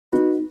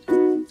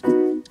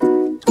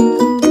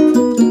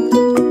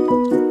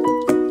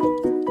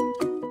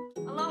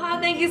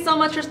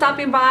much for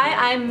stopping by.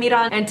 I'm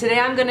MiRon, and today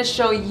I'm going to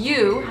show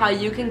you how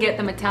you can get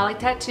the metallic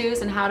tattoos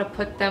and how to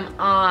put them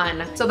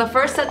on. So the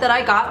first set that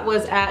I got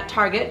was at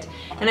Target,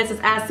 and it says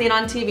As Seen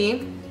on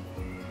TV.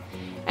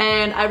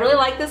 And I really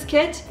like this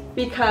kit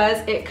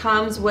because it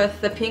comes with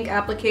the pink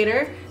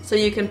applicator, so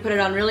you can put it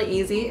on really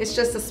easy. It's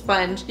just a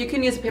sponge. You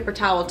can use a paper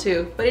towel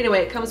too. But anyway,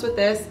 it comes with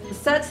this. The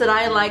sets that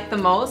I like the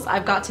most,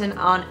 I've gotten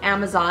on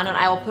Amazon, and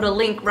I will put a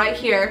link right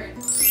here.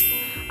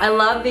 I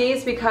love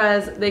these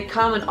because they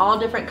come in all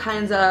different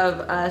kinds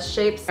of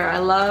shapes. I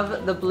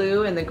love the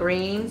blue and the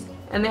greens,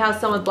 and they have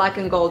some with black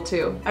and gold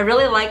too. I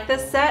really like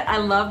this set. I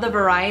love the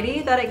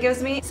variety that it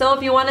gives me. So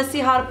if you want to see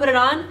how to put it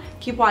on,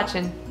 keep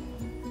watching.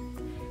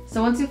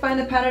 So once you find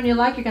the pattern you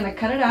like, you're going to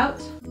cut it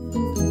out.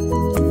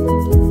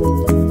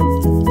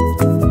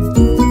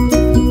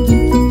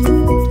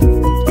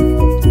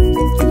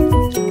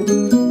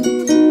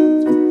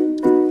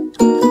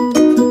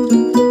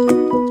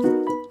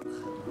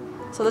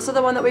 So this is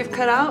the one that we've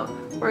cut out.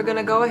 We're going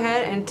to go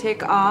ahead and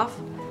take off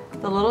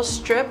the little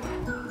strip.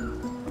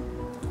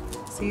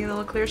 See the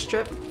little clear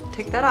strip?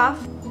 Take that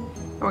off.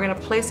 And we're going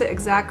to place it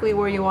exactly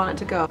where you want it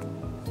to go.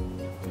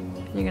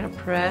 You're going to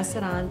press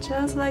it on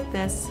just like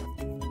this.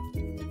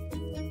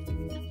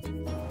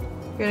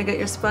 You're going to get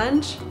your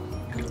sponge,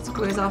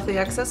 squeeze off the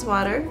excess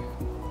water,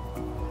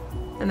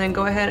 and then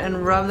go ahead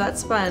and rub that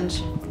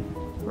sponge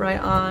right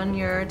on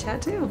your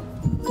tattoo.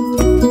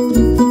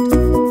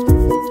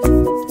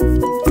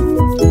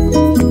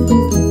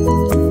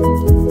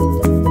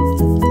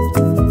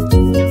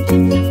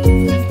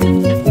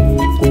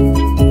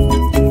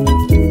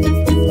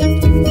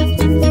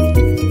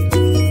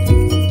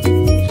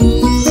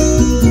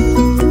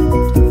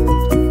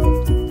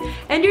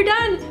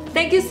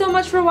 Thank you so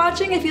much for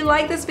watching. If you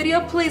like this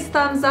video, please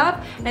thumbs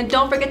up, and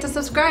don't forget to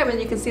subscribe,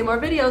 and you can see more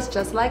videos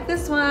just like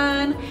this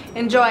one.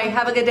 Enjoy.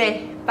 Have a good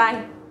day.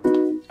 Bye.